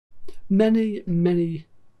Many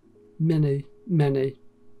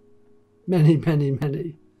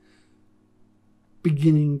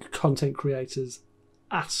beginning content creators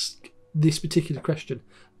ask this particular question.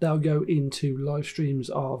 They'll go into live streams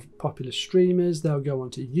of popular streamers, they'll go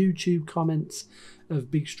onto YouTube comments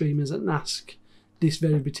of big streamers and ask this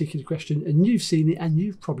very particular question, and you've seen it and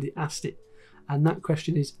you've probably asked it, and that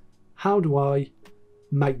question is, how do I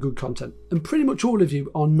make good content? And pretty much all of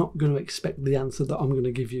you are not going to expect the answer that I'm going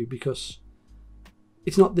to give you, because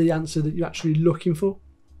it's not the answer that you're actually looking for,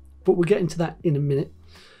 but we'll get into that in a minute.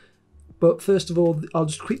 But first of all, I'll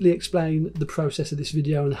just quickly explain the process of this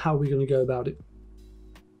video and how we're going to go about it.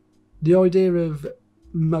 The idea of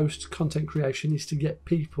most content creation is to get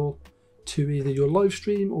people to either your live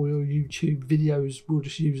stream or your YouTube videos. We'll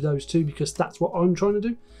just use those two because that's what I'm trying to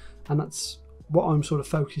do, and that's what I'm sort of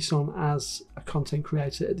focused on as a content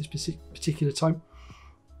creator at this particular time.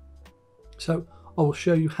 So I will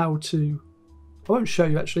show you how to, I won't show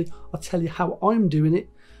you actually, I'll tell you how I'm doing it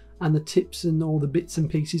and the tips and all the bits and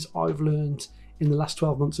pieces I've learned in the last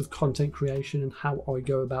 12 months of content creation and how I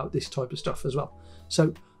go about this type of stuff as well.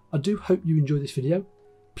 So I do hope you enjoy this video.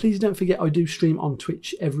 Please don't forget I do stream on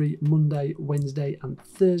Twitch every Monday, Wednesday and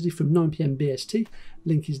Thursday from 9 PM BST.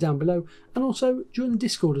 Link is down below. And also join the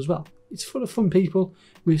Discord as well. It's full of fun people.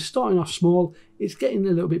 We're starting off small. It's getting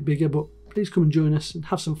a little bit bigger, but please come and join us and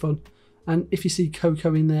have some fun. And if you see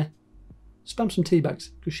Coco in there, spam some tea bags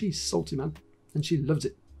because she's salty, man, and she loves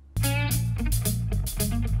it.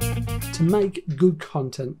 To make good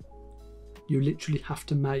content, you literally have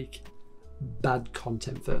to make bad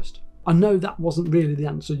content first. I know that wasn't really the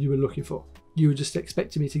answer you were looking for. You were just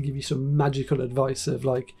expecting me to give you some magical advice of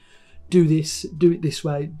like, do this, do it this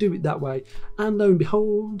way, do it that way, and lo and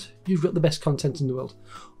behold, you've got the best content in the world.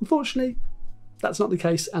 Unfortunately, that's not the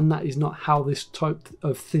case, and that is not how this type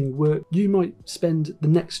of thing works. You might spend the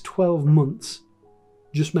next 12 months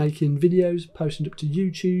just making videos, posting up to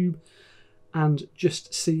YouTube, and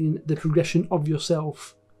just seeing the progression of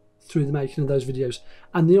yourself through the making of those videos.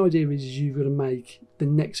 And the idea is you've got to make the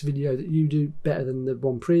next video that you do better than the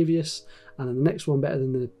one previous, and then the next one better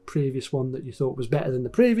than the previous one that you thought was better than the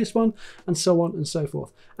previous one, and so on and so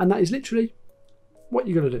forth. And that is literally what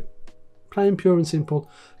you've got to do. Plain, pure and simple.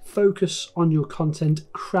 Focus on your content,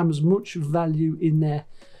 cram as much value in there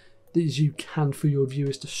as you can for your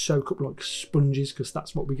viewers to soak up like sponges, because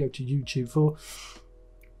that's what we go to YouTube for,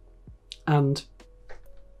 and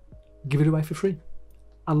give it away for free.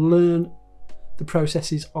 And learn the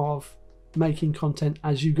processes of making content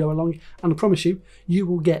as you go along, and I promise you, you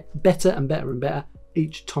will get better and better and better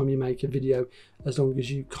each time you make a video, as long as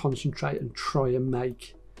you concentrate and try and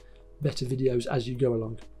make better videos as you go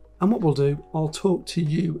along. And what we'll do, I'll talk to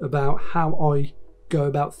you about how I go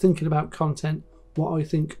about thinking about content, what I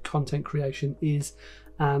think content creation is,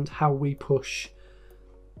 and how we push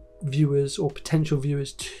viewers or potential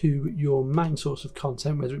viewers to your main source of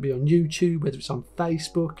content, whether it be on YouTube, whether it's on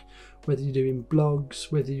Facebook, whether you're doing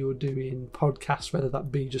blogs, whether you're doing podcasts, whether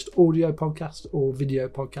that be just audio podcasts or video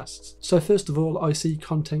podcasts. So first of all, I see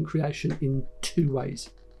content creation in two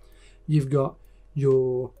ways. You've got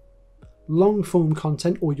your long form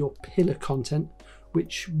content or your pillar content,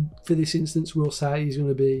 which for this instance we'll say is going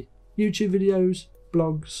to be YouTube videos,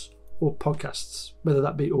 blogs or podcasts, whether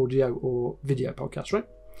that be audio or video podcasts, right?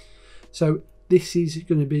 So this is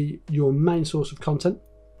going to be your main source of content.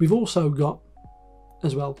 We've also got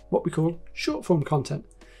as well what we call short form content.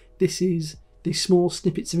 This is the small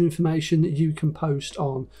snippets of information that you can post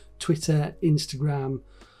on Twitter, Instagram,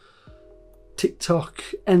 TikTok,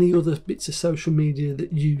 any other bits of social media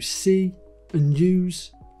that you see and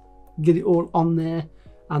use. Get it all on there,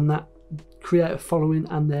 and that create a following,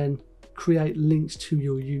 and then create links to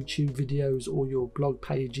your YouTube videos or your blog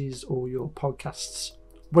pages or your podcasts,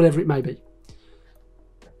 whatever it may be.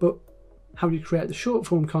 But how do you create the short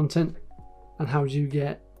form content, and how do you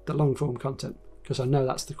get the long form content? Because I know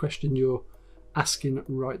that's the question you're asking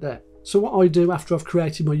right there. So what I do after I've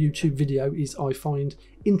created my YouTube video is I find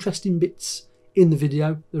interesting bits in the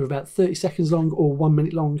video. They're about 30 seconds long or 1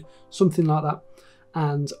 minute long, something like that.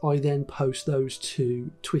 And I then post those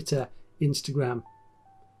to Twitter, Instagram,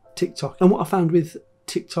 TikTok. And what I found with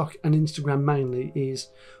TikTok and Instagram mainly is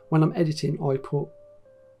when I'm editing, I put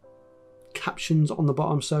captions on the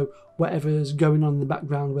bottom, so whatever's going on in the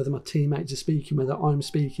background, whether my teammates are speaking, whether I'm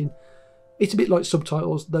speaking, it's a bit like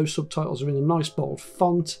subtitles. Those subtitles are in a nice bold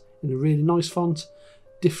font, in a really nice font,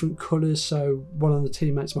 different colours. So one of the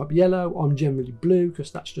teammates might be yellow, I'm generally blue,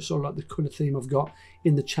 because that's just sort of like the colour theme I've got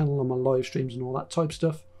in the channel on my live streams and all that type of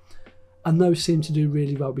stuff. And those seem to do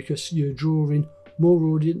really well because you're drawing more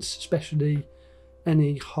audience, especially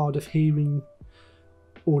any hard of hearing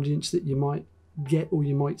audience that you might get or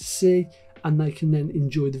you might see, and they can then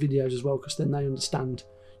enjoy the videos as well, because then they understand,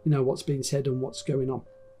 you know, what's being said and what's going on.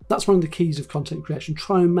 That's one of the keys of content creation.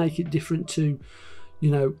 Try and make it different to,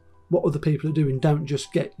 you know, what other people are doing. Don't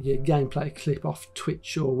just get your gameplay clip off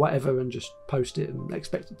Twitch or whatever and just post it and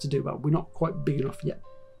expect it to do well. We're not quite big enough yet.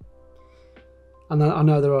 And I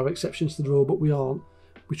know there are exceptions to the rule, but we aren't.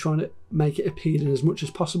 We're trying to make it appealing as much as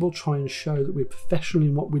possible, try and show that we're professional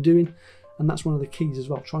in what we're doing. And that's one of the keys as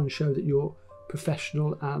well. Try and show that you're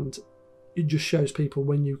professional, and it just shows people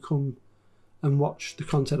when you come and watch the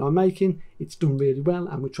content I'm making, it's done really well,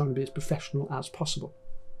 and we're trying to be as professional as possible.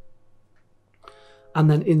 And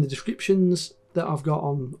then in the descriptions that I've got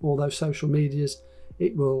on all those social medias,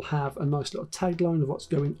 it will have a nice little tagline of what's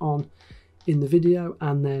going on in the video,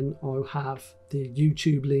 and then I'll have the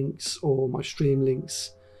YouTube links or my stream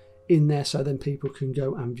links in there, so then people can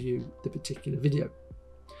go and view the particular video.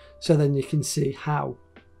 So then you can see how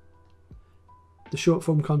the short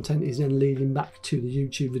form content is then leading back to the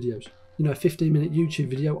YouTube videos. You know, a 15-minute YouTube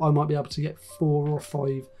video, I might be able to get 4 or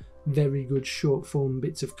 5 very good short form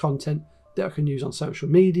bits of content that I can use on social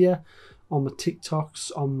media, on my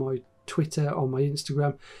TikToks, on my Twitter, on my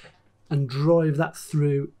Instagram, and drive that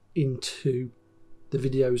through into the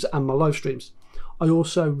videos and my live streams. I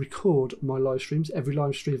also record my live streams. Every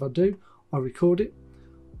live stream I do, I record it.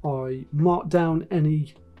 I mark down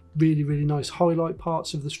any really nice highlight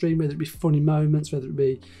parts of the stream, whether it be funny moments, whether it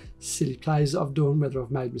be silly plays that I've done, whether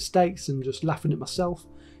I've made mistakes and just laughing at myself.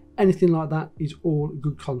 Anything like that is all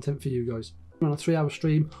good content for you guys. On a 3-hour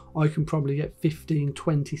stream, I can probably get 15,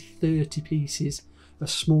 20, 30 pieces of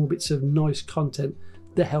small bits of nice content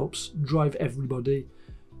that helps drive everybody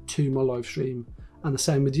to my live stream. And the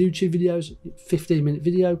same with YouTube videos. 15-minute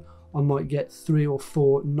video, I might get 3 or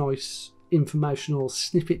 4 nice informational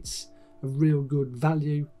snippets of real good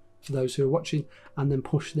value for those who are watching, and then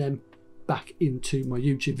push them back into my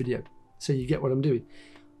YouTube video. So you get what I'm doing.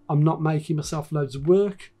 I'm not making myself loads of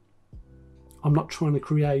work. I'm not trying to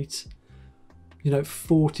create, you know,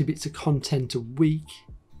 40 bits of content a week.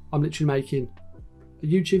 I'm literally making a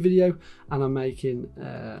YouTube video, and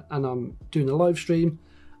I'm doing a live stream,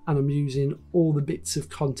 and I'm using all the bits of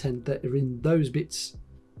content that are in those bits,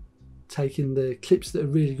 taking the clips that are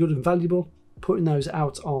really good and valuable, putting those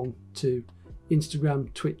out on to Instagram,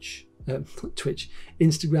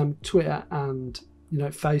 Instagram, Twitter, and, you know,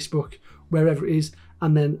 Facebook, wherever it is,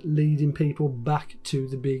 and then leading people back to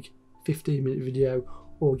the big 15-minute video,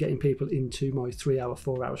 or getting people into my 3-hour,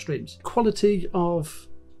 4-hour streams. Quality of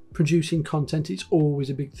producing content is always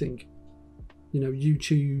a big thing. You know,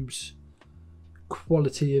 YouTube's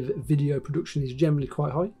quality of video production is generally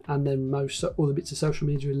quite high, and then most other bits of social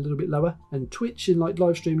media are a little bit lower, and Twitch and like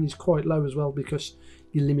live streaming is quite low as well, because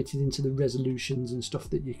you're limited into the resolutions and stuff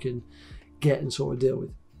that you can get and sort of deal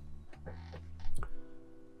with.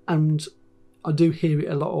 And I do hear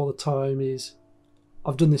it a lot all the time is,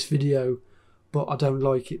 I've done this video but I don't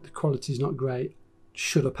like it, the quality's not great,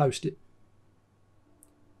 should I post it?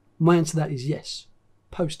 My answer to that is yes,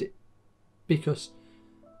 post it, because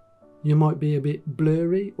you might be a bit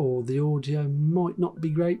blurry or the audio might not be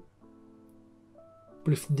great,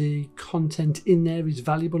 but if the content in there is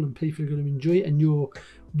valuable and people are going to enjoy it, and you're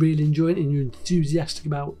really enjoying it and you're enthusiastic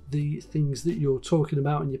about the things that you're talking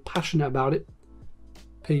about and you're passionate about it,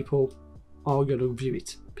 people are going to view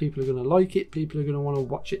it. People are going to like it. People are going to want to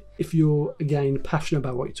watch it. If you're, again, passionate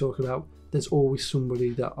about what you're talking about, there's always somebody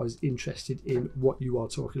that is interested in what you are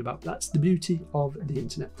talking about. That's the beauty of the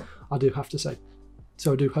internet, I do have to say.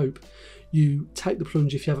 So I do hope you take the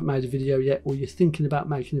plunge if you haven't made a video yet, or you're thinking about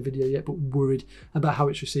making a video yet but worried about how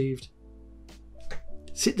it's received.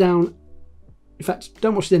 Sit down. In fact,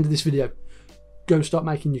 don't watch the end of this video. Go start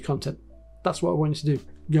making your content. That's what I want you to do.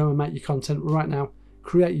 Go and make your content right now.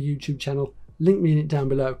 Create a YouTube channel. Link me in it down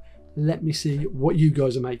below. Let me see what you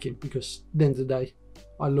guys are making, because at the end of the day,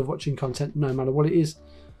 I love watching content no matter what it is,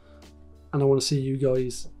 and I want to see you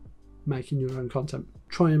guys making your own content.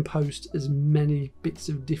 Try and post as many bits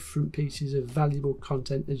of different pieces of valuable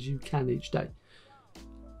content as you can each day.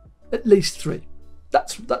 At least 3.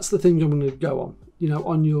 That's the thing I'm going to go on. You know,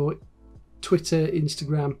 on your Twitter,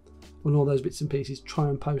 Instagram, on all those bits and pieces, try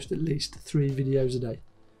and post at least 3 videos a day.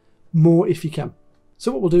 More if you can.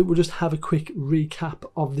 So what we'll do, we'll just have a quick recap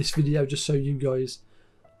of this video just so you guys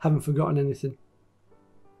haven't forgotten anything.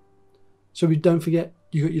 So don't forget,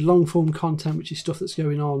 you've got your long form content, which is stuff that's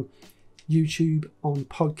going on YouTube, on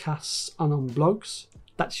podcasts and on blogs.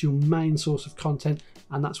 That's your main source of content,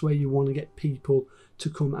 and that's where you want to get people to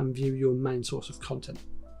come and view your main source of content.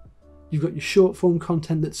 You've got your short form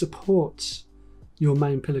content that supports your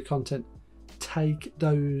main pillar content. Take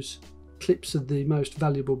those clips of the most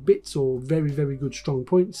valuable bits or very, very good strong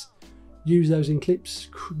points. Use those in clips,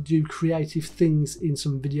 do creative things in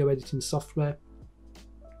some video editing software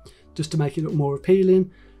just to make it look more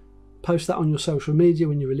appealing. Post that on your social media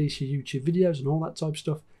when you release your YouTube videos and all that type of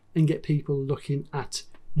stuff, and get people looking at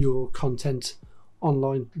your content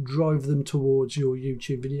online. Drive them towards your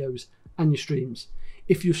YouTube videos and your streams.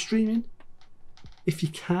 If you're streaming, if you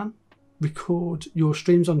can, record your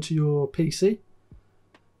streams onto your PC.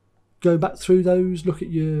 Go back through those, look at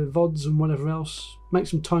your VODs and whatever else. Make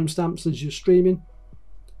some timestamps as you're streaming.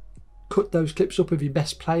 Cut those clips up of your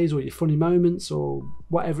best plays or your funny moments or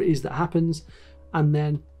whatever it is that happens, and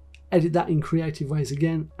then edit that in creative ways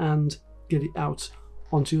again and get it out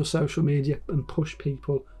onto your social media and push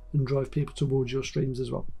people and drive people towards your streams as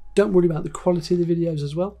well. Don't worry about the quality of the videos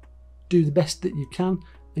as well. Do the best that you can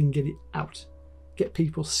and get it out. Get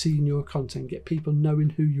people seeing your content, get people knowing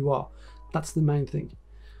who you are. That's the main thing.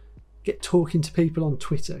 Get talking to people on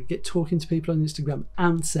Twitter, get talking to people on Instagram.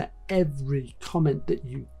 Answer every comment that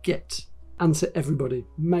you get. Answer everybody.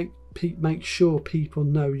 Make sure people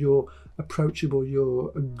know you're approachable,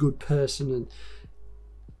 you're a good person, and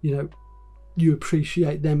you know, you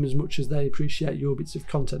appreciate them as much as they appreciate your bits of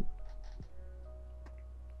content.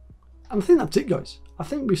 And I think that's it, guys. I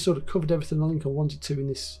think we sort of covered everything I think I wanted to in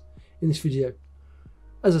this video.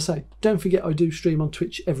 As I say, don't forget I do stream on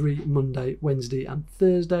Twitch every Monday, Wednesday and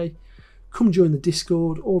Thursday. Come join the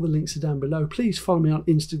Discord, all the links are down below. Please follow me on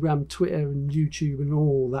Instagram, Twitter and YouTube and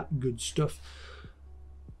all that good stuff.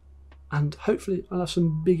 And hopefully I'll have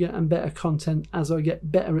some bigger and better content as I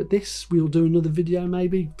get better at this. We'll do another video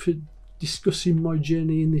maybe discussing my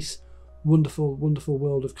journey in this wonderful, wonderful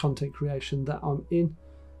world of content creation that I'm in.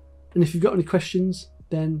 And if you've got any questions,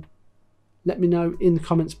 then let me know in the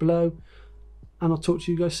comments below, and I'll talk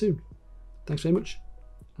to you guys soon. Thanks very much,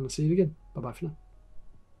 and I'll see you again. Bye bye for now.